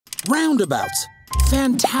Roundabouts.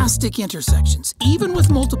 Fantastic intersections, even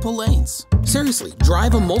with multiple lanes. Seriously,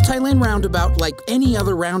 drive a multi-lane roundabout like any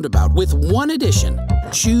other roundabout with one addition.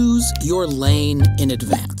 Choose your lane in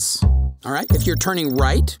advance. All right, if you're turning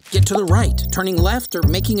right, get to the right. Turning left or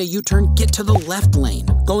making a U-turn, get to the left lane.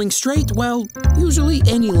 Going straight, well, usually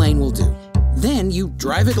any lane will do. Then you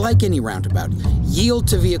drive it like any roundabout. Yield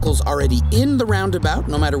to vehicles already in the roundabout,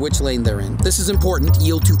 no matter which lane they're in. This is important.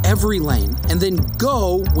 Yield to every lane, and then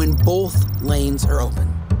go when both lanes are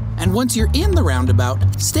open. And once you're in the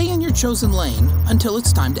roundabout, stay in your chosen lane until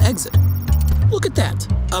it's time to exit. Look at that,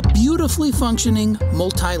 a beautifully functioning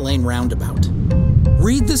multi-lane roundabout.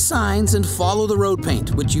 Read the signs and follow the road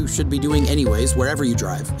paint, which you should be doing anyways wherever you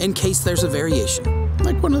drive, in case there's a variation,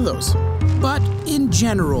 like one of those. But in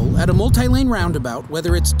general, at a multi-lane roundabout,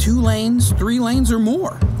 whether it's 2 lanes, 3 lanes, or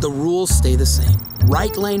more, the rules stay the same.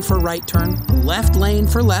 Right lane for right turn, left lane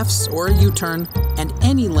for lefts or a U-turn, and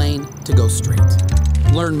any lane to go straight.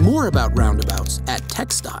 Learn more about roundabouts at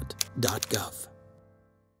TxDOT.gov.